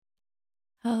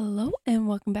Hello, and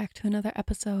welcome back to another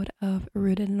episode of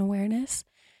Rooted in Awareness.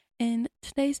 In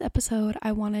today's episode,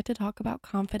 I wanted to talk about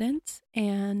confidence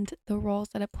and the roles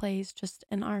that it plays just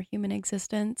in our human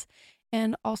existence,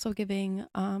 and also giving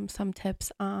some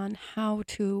tips on how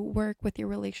to work with your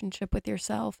relationship with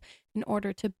yourself in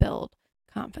order to build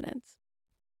confidence.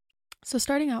 So,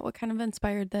 starting out, what kind of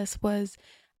inspired this was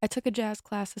I took a jazz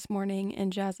class this morning,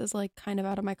 and jazz is like kind of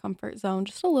out of my comfort zone,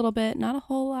 just a little bit, not a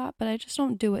whole lot, but I just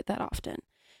don't do it that often.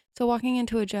 So, walking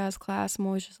into a jazz class, I'm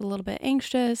always just a little bit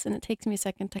anxious, and it takes me a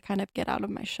second to kind of get out of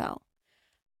my shell.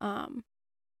 Um,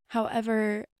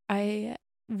 However, I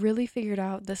really figured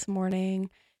out this morning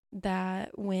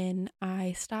that when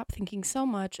I stop thinking so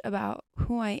much about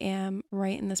who I am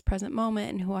right in this present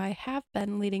moment and who I have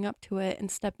been leading up to it and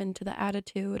step into the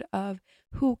attitude of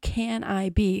who can I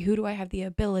be? Who do I have the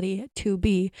ability to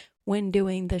be when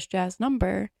doing this jazz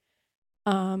number?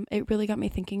 It really got me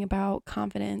thinking about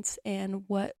confidence and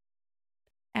what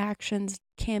actions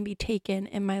can be taken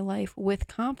in my life with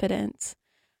confidence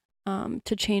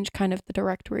to change kind of the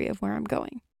directory of where I'm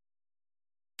going.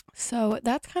 So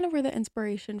that's kind of where the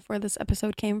inspiration for this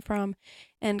episode came from.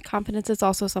 And confidence is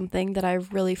also something that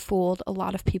I've really fooled a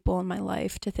lot of people in my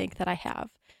life to think that I have.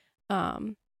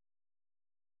 Um,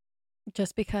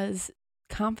 just because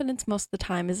confidence most of the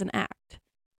time is an act.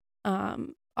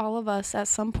 All of us at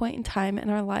some point in time in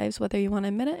our lives, whether you want to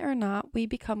admit it or not, we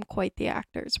become quite the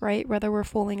actors, right? Whether we're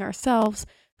fooling ourselves,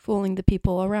 fooling the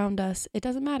people around us, it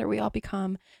doesn't matter. We all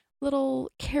become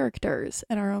little characters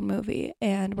in our own movie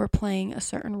and we're playing a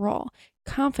certain role.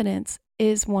 Confidence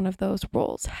is one of those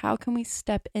roles. How can we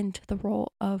step into the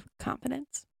role of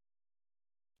confidence?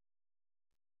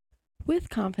 With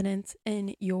confidence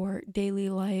in your daily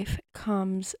life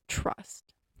comes trust.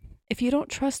 If you don't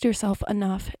trust yourself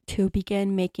enough to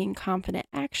begin making confident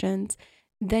actions,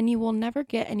 then you will never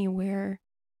get anywhere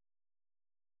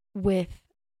with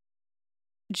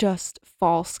just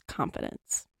false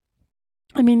confidence.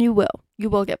 I mean, you will. You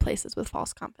will get places with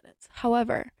false confidence.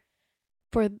 However,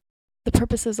 for the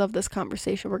purposes of this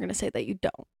conversation, we're going to say that you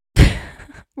don't.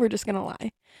 We're just going to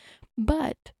lie.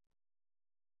 But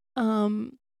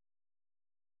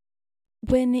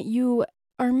when you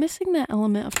are missing that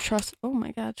element of trust, oh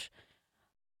my gosh.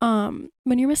 When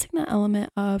you're missing that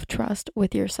element of trust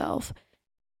with yourself,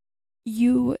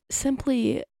 you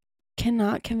simply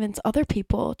cannot convince other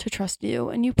people to trust you,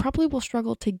 and you probably will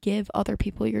struggle to give other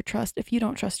people your trust if you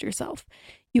don't trust yourself.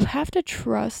 You have to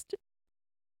trust,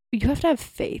 you have to have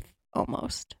faith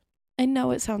almost. I know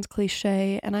it sounds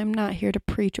cliche, and I'm not here to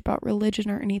preach about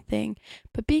religion or anything,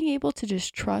 but being able to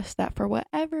just trust that for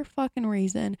whatever fucking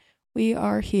reason, we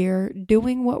are here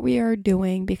doing what we are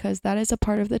doing because that is a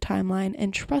part of the timeline,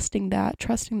 and trusting that,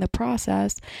 trusting the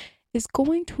process, is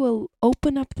going to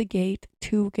open up the gate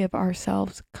to give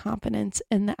ourselves confidence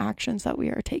in the actions that we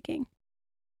are taking.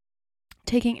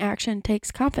 Taking action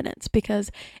takes confidence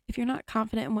because if you're not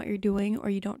confident in what you're doing or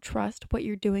you don't trust what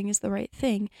you're doing is the right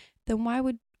thing, then why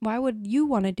would you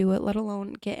want to do it, let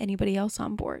alone get anybody else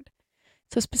on board?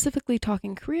 So, specifically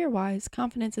talking career wise,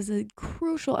 confidence is a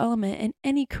crucial element in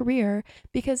any career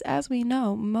because, as we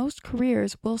know, most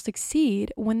careers will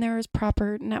succeed when there is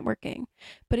proper networking.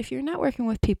 But if you're networking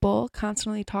with people,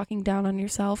 constantly talking down on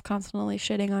yourself, constantly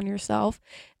shitting on yourself,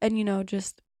 and,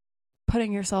 just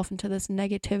putting yourself into this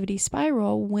negativity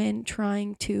spiral when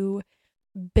trying to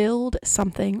build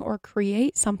something or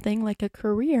create something like a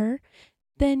career,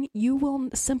 then you will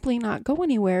simply not go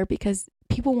anywhere because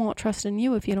people won't trust in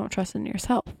you if you don't trust in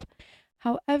yourself.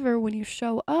 However, when you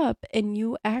show up and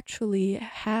you actually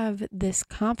have this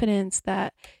confidence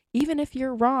that even if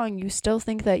you're wrong, you still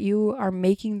think that you are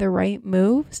making the right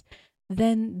moves,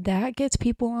 then that gets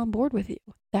people on board with you.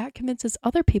 That convinces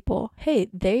other people, hey,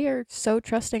 they are so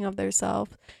trusting of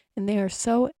themselves and they are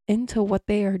so into what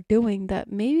they are doing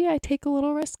that maybe I take a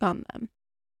little risk on them.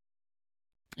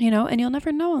 And you'll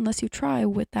never know unless you try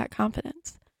with that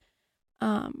confidence.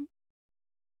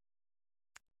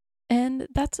 And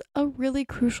that's a really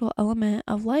crucial element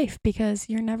of life because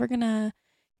you're never going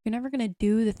to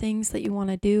do the things that you want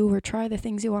to do or try the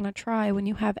things you want to try when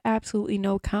you have absolutely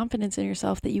no confidence in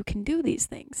yourself that you can do these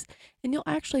things. And you'll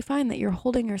actually find that you're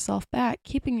holding yourself back,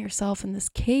 keeping yourself in this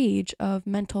cage of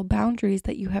mental boundaries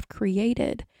that you have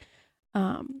created.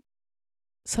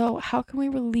 So how can we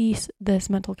release this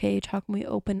mental cage? How can we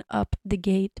open up the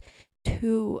gate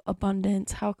to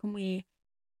abundance? How can we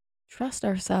trust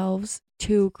ourselves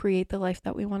to create the life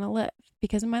that we want to live?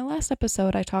 Because in my last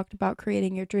episode, I talked about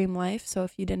creating your dream life. So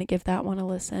if you didn't give that one a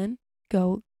listen,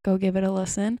 go give it a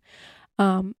listen.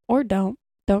 Or don't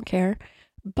care.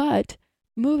 But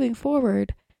moving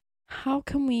forward, how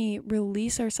can we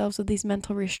release ourselves of these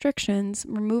mental restrictions,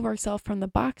 remove ourselves from the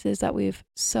boxes that we've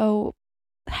so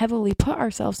heavily put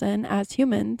ourselves in as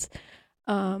humans,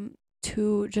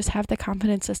 to just have the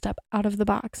confidence to step out of the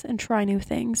box and try new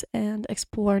things and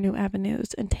explore new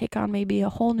avenues and take on maybe a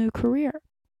whole new career.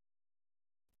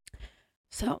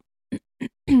 So,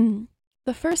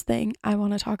 the first thing I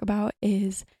want to talk about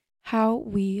is how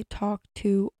we talk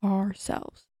to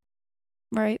ourselves,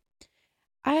 right?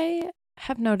 I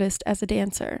have noticed as a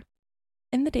dancer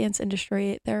in the dance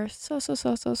industry, there are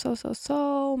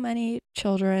so many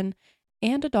children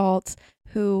and adults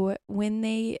who, when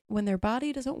their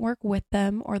body doesn't work with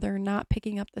them or they're not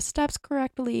picking up the steps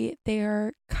correctly,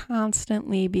 they're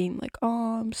constantly being like,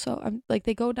 oh, I'm like,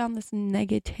 they go down this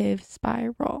negative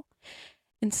spiral.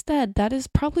 Instead, that is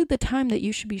probably the time that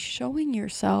you should be showing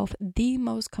yourself the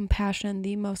most compassion,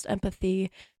 the most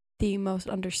empathy, the most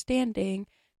understanding,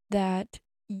 that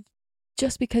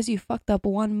just because you fucked up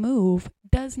one move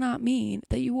does not mean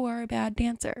that you are a bad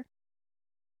dancer.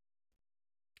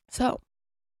 So,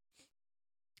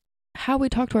 how we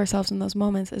talk to ourselves in those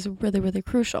moments is really, really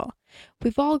crucial.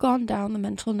 We've all gone down the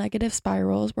mental negative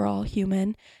spirals. We're all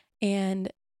human. And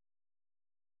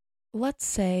let's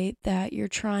say that you're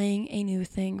trying a new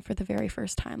thing for the very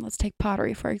first time. Let's take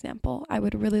pottery, for example. I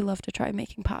would really love to try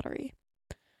making pottery.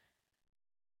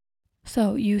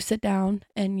 So you sit down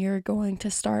and you're going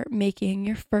to start making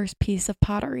your first piece of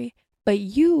pottery, but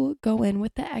you go in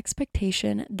with the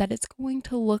expectation that it's going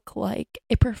to look like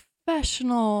a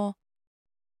professional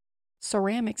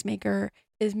ceramics maker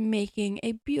is making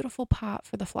a beautiful pot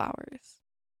for the flowers.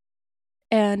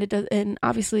 And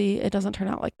obviously it doesn't turn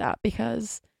out like that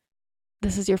because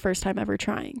this is your first time ever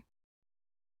trying.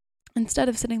 Instead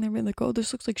of sitting there being like, oh,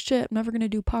 this looks like shit, I'm never going to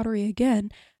do pottery again,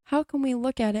 how can we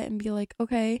look at it and be like,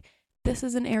 okay, this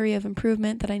is an area of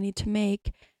improvement that I need to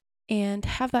make, and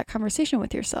have that conversation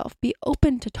with yourself. Be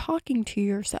open to talking to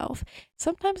yourself.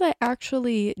 Sometimes I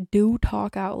actually do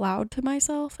talk out loud to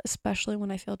myself, especially when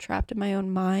I feel trapped in my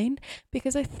own mind,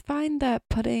 because I find that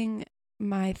putting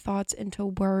my thoughts into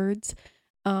words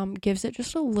gives it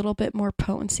just a little bit more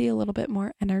potency, a little bit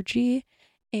more energy,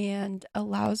 and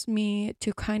allows me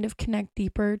to kind of connect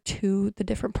deeper to the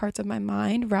different parts of my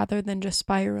mind rather than just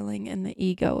spiraling in the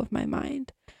ego of my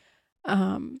mind.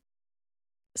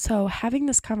 So having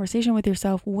this conversation with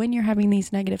yourself when you're having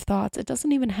these negative thoughts, it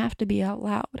doesn't even have to be out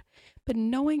loud, but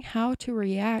knowing how to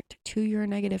react to your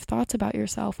negative thoughts about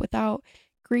yourself without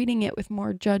greeting it with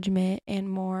more judgment and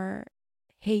more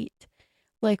hate.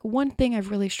 Like, one thing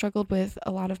I've really struggled with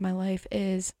a lot of my life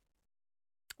is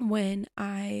when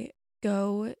I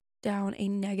go down a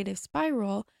negative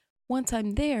spiral. Once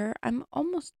I'm there, I'm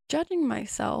almost judging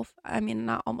myself. I mean,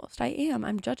 not almost, I am.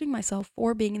 I'm judging myself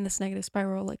for being in this negative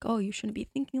spiral, like, oh, you shouldn't be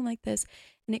thinking like this.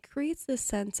 And it creates this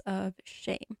sense of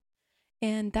shame.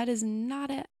 And that is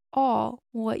not at all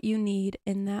what you need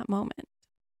in that moment.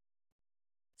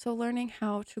 So, learning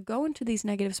how to go into these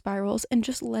negative spirals and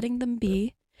just letting them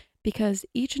be, because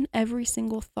each and every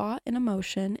single thought and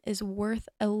emotion is worth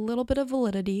a little bit of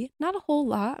validity, not a whole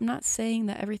lot. I'm not saying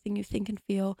that everything you think and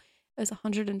feel is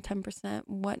 110%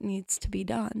 what needs to be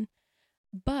done,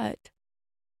 but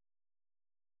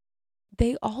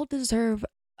they all deserve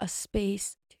a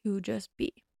space to just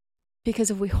be.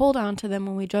 Because if we hold on to them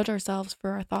when we judge ourselves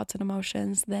for our thoughts and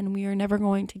emotions, then we are never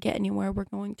going to get anywhere. We're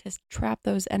going to trap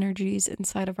those energies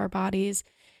inside of our bodies.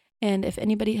 And if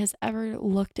anybody has ever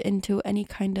looked into any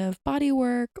kind of body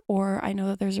work, or I know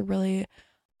that there's a really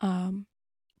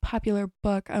popular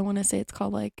book, I want to say it's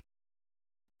called like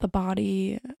the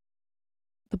body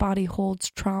holds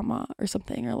trauma or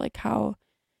something, or like how,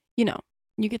 you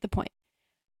get the point.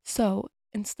 So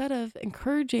instead of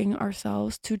encouraging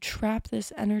ourselves to trap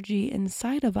this energy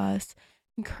inside of us,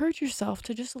 encourage yourself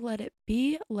to just let it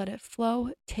be, let it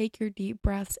flow, take your deep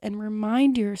breaths, and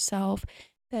remind yourself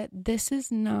that this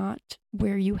is not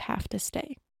where you have to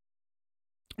stay.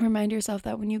 Remind yourself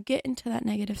that when you get into that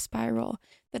negative spiral,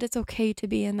 that it's okay to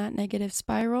be in that negative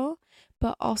spiral,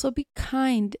 but also be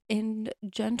kind and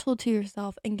gentle to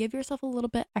yourself and give yourself a little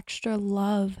bit extra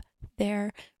love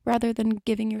there rather than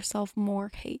giving yourself more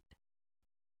hate.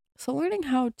 So learning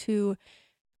how to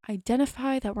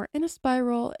identify that we're in a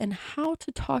spiral and how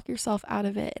to talk yourself out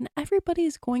of it. And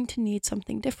everybody's going to need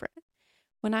something different.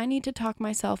 When I need to talk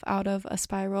myself out of a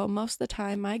spiral, most of the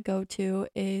time my go-to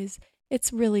is,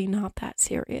 it's really not that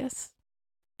serious.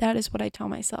 That is what I tell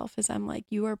myself, is I'm like,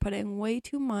 you are putting way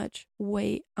too much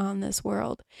weight on this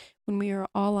world when we are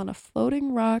all on a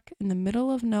floating rock in the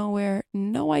middle of nowhere.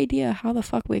 No idea how the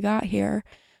fuck we got here.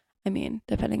 I mean,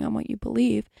 depending on what you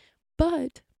believe,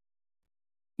 but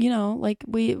like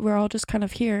we're all just kind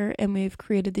of here, and we've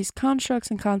created these constructs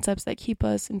and concepts that keep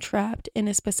us entrapped in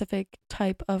a specific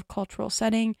type of cultural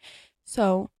setting.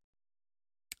 So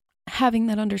having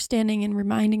that understanding and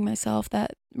reminding myself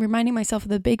of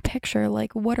the big picture,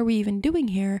 like, what are we even doing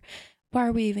here? Why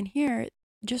are we even here?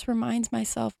 Just reminds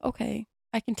myself, okay,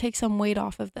 I can take some weight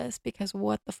off of this, because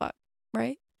what the fuck,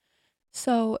 right?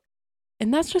 So,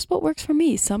 and that's just what works for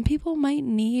me. Some people might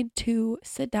need to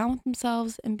sit down with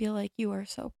themselves and be like, you are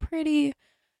so pretty,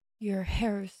 your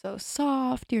hair is so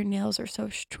soft, your nails are so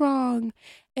strong,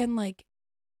 and like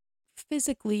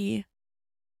physically,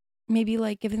 maybe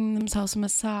like giving themselves a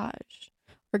massage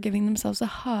or giving themselves a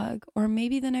hug, or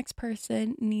maybe the next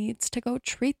person needs to go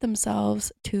treat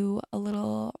themselves to a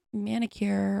little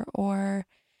manicure, or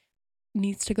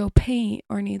needs to go paint,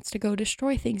 or needs to go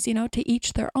destroy things, to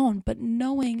each their own. But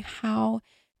knowing how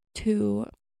to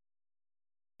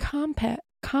combat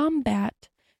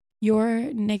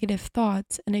your negative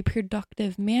thoughts in a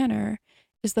productive manner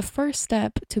is the first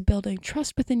step to building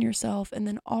trust within yourself, and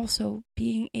then also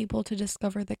being able to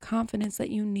discover the confidence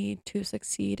that you need to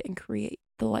succeed and create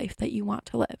the life that you want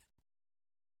to live.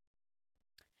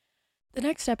 The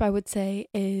next step, I would say,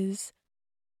 is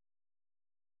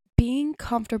getting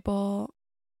comfortable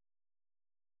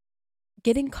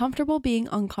being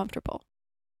uncomfortable.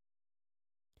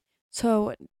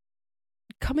 So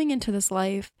coming into this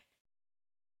life,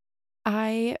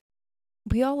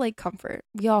 we all like comfort.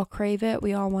 We all crave it.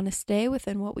 We all want to stay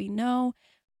within what we know.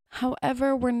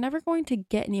 However, we're never going to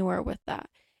get anywhere with that.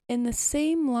 In the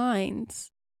same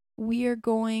lines, we are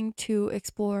going to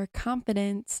explore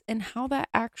confidence and how that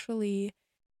actually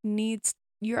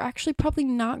you're actually probably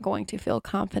not going to feel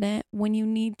confident when you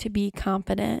need to be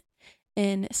confident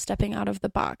in stepping out of the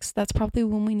box. That's probably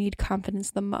when we need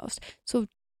confidence the most. So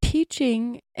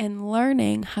teaching and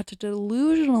learning how to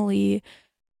delusionally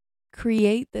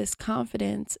create this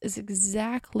confidence is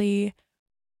exactly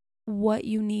what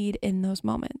you need in those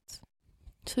moments.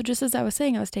 So just as I was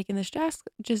saying, I was taking this jazz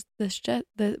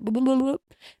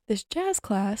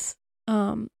class,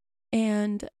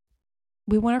 and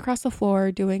we went across the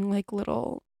floor doing like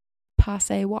little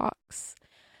passe walks.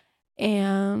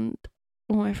 And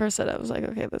when I first said it, I was like,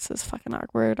 okay, this is fucking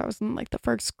awkward. I was in like the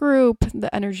first group,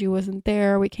 the energy wasn't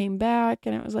there. We came back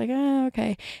and it was like,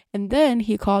 okay. And then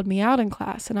he called me out in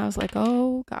class, and I was like,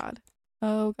 oh God,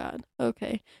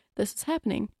 okay, this is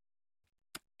happening.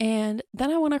 And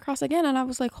then I went across again, and I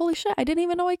was like, holy shit, I didn't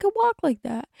even know I could walk like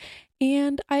that.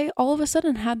 And I all of a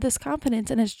sudden had this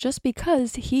confidence, and it's just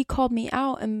because he called me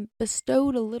out and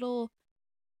bestowed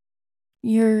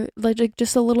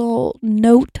just a little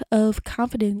note of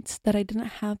confidence that I didn't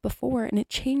have before, and it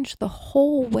changed the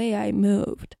whole way I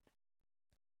moved.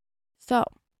 So,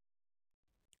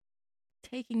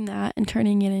 taking that and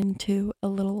turning it into a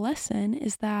little lesson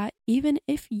is that even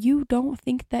if you don't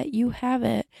think that you have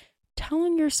it,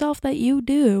 telling yourself that you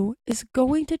do is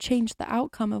going to change the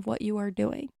outcome of what you are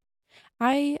doing.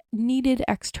 I needed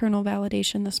external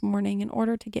validation this morning in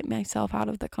order to get myself out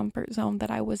of the comfort zone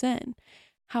that I was in.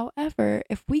 However,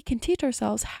 if we can teach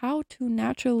ourselves how to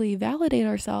naturally validate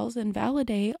ourselves and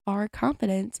validate our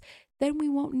confidence, then we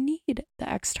won't need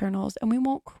the externals and we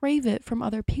won't crave it from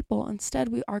other people.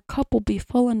 Instead, our cup will be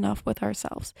full enough with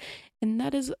ourselves. And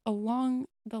that is along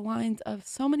the lines of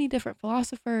so many different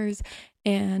philosophers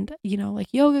and,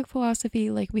 like yogic philosophy.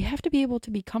 Like, we have to be able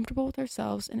to be comfortable with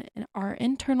ourselves and our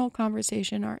internal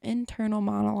conversation, our internal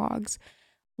monologues,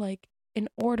 like, in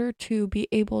order to be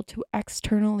able to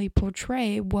externally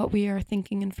portray what we are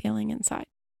thinking and feeling inside.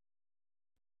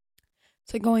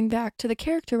 So going back to the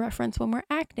character reference, when we're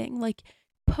acting, like,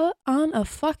 put on a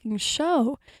fucking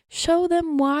show. Show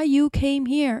them why you came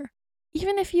here.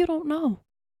 Even if you don't know.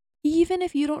 Even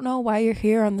if you don't know why you're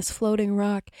here on this floating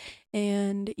rock,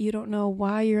 and you don't know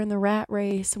why you're in the rat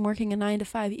race and working a 9 to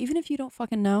 5, even if you don't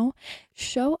fucking know,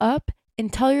 show up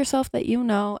and tell yourself that you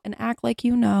know and act like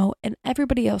you know, and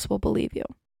everybody else will believe you.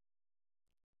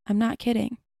 I'm not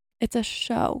kidding. It's a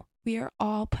show. We are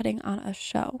all putting on a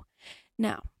show.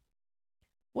 Now,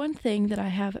 one thing that I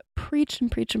have preached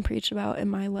about in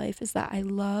my life is that I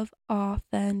love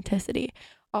authenticity.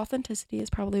 Authenticity is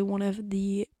probably one of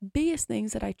the biggest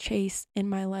things that I chase in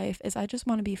my life, is I just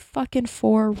want to be fucking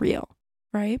for real,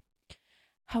 right?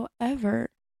 However,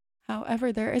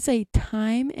 there is a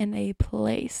time and a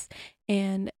place,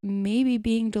 and maybe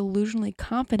being delusionally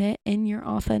confident in your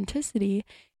authenticity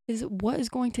is what is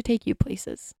going to take you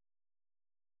places,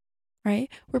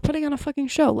 right? We're putting on a fucking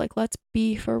show. Like, let's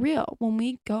be for real. When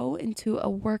we go into a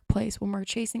workplace, when we're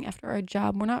chasing after our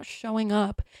job, we're not showing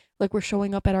up like we're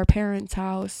showing up at our parents'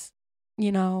 house,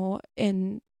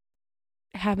 in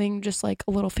having just like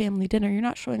a little family dinner. You're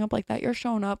not showing up like that. You're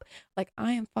showing up like,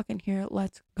 I am fucking here.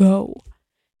 Let's go.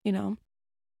 You know?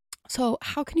 So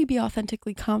how can you be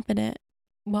authentically confident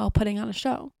while putting on a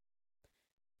show?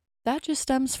 That just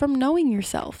stems from knowing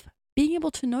yourself. Being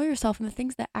able to know yourself and the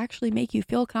things that actually make you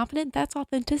feel confident, that's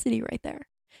authenticity right there.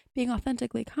 Being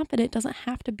authentically confident doesn't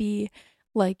have to be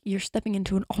like you're stepping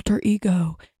into an alter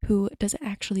ego who doesn't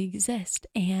actually exist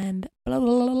and blah,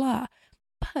 blah, blah, blah.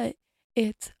 But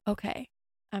it's okay.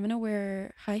 I'm going to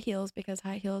wear high heels because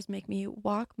high heels make me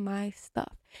walk my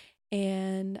stuff.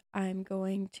 And I'm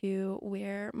going to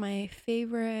wear my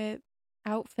favorite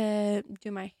outfit,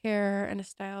 do my hair in a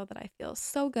style that I feel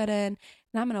so good in.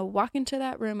 And I'm going to walk into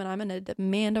that room and I'm going to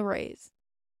demand a raise.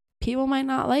 People might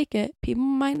not like it. People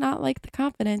might not like the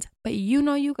confidence, but you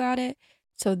know you got it.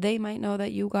 So they might know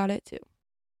that you got it too.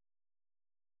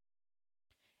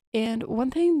 And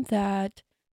one thing that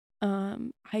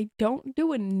I don't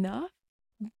do enough,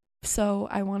 so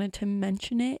I wanted to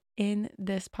mention it in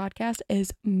this podcast,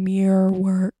 is mirror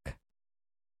work.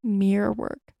 Mirror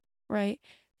work, right?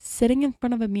 Sitting in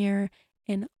front of a mirror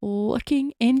and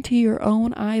looking into your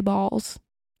own eyeballs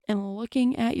and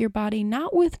looking at your body,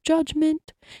 not with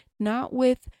judgment, not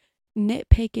with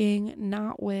nitpicking,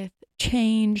 not with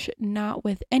change, not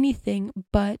with anything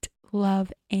but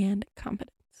love and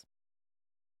confidence.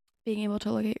 Being able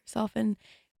to look at yourself and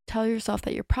tell yourself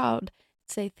that you're proud.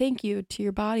 Say thank you to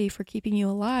your body for keeping you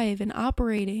alive and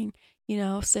operating. You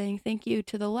know, saying thank you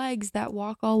to the legs that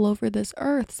walk all over this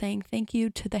earth. Saying thank you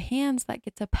to the hands that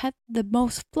get to pet the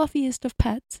most fluffiest of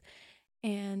pets.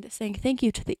 And saying thank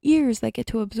you to the ears that get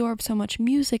to absorb so much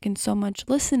music and so much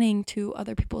listening to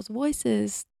other people's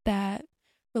voices that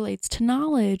relates to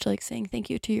knowledge. Like saying thank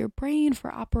you to your brain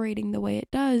for operating the way it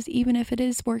does, even if it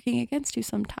is working against you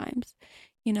sometimes.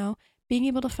 You know, being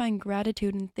able to find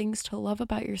gratitude and things to love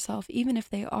about yourself, even if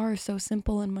they are so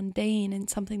simple and mundane and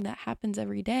something that happens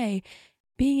every day,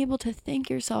 being able to thank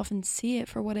yourself and see it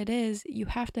for what it is, you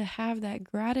have to have that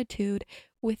gratitude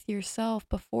with yourself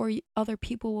before other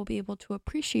people will be able to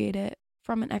appreciate it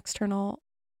from an external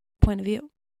point of view.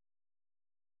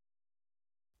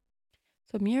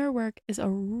 So mirror work is a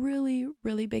really,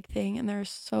 really big thing, and there's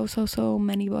so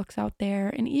many books out there.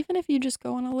 And even if you just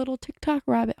go on a little TikTok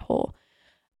rabbit hole,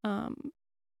 and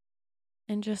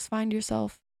just find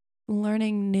yourself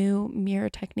learning new mirror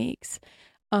techniques.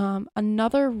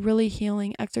 Another really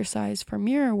healing exercise for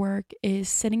mirror work is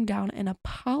sitting down and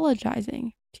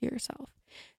apologizing to yourself,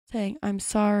 saying, I'm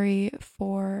sorry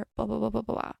for blah, blah, blah, blah,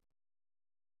 blah.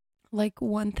 Like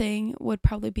one thing would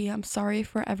probably be, I'm sorry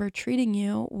for ever treating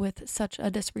you with such a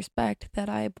disrespect that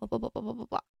I blah, blah, blah, blah, blah, blah,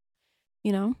 blah.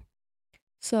 You know?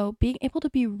 So being able to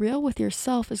be real with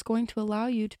yourself is going to allow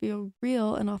you to be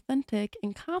real and authentic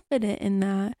and confident in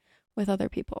that with other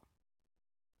people.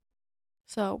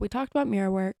 So we talked about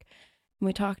mirror work, and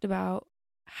we talked about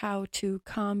how to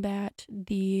combat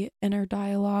the inner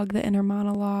dialogue, the inner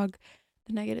monologue,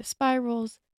 the negative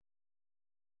spirals.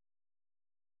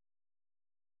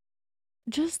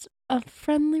 Just a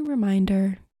friendly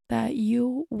reminder that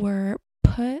you were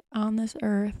put on this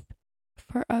earth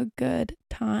for a good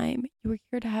time. You were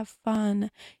here to have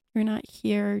fun. You're not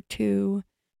here to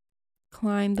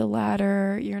climb the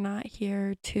ladder. You're not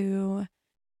here to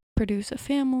produce a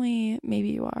family. Maybe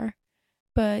you are.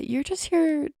 But you're just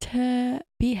here to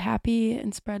be happy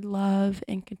and spread love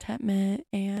and contentment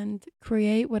and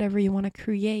create whatever you want to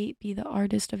create. Be the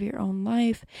artist of your own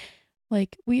life.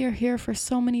 Like, we are here for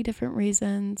so many different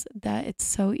reasons that it's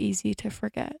so easy to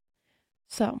forget.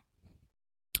 So,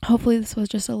 hopefully this was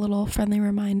just a little friendly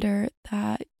reminder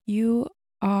that you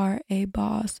are a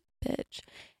boss bitch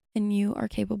and you are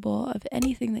capable of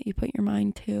anything that you put your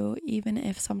mind to, even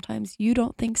if sometimes you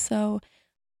don't think so,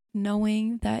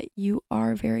 knowing that you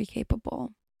are very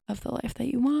capable of the life that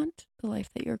you want, the life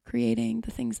that you're creating,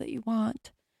 the things that you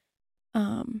want.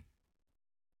 And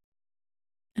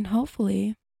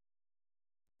hopefully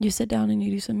you sit down and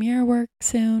you do some mirror work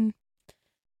soon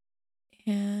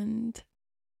and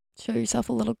show yourself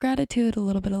a little gratitude, a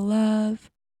little bit of love.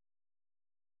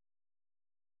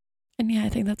 And yeah, I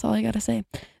think that's all I gotta say.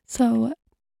 So,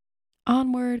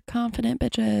 onward, confident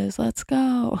bitches. Let's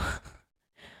go.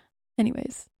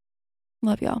 Anyways,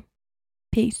 love y'all.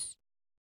 Peace.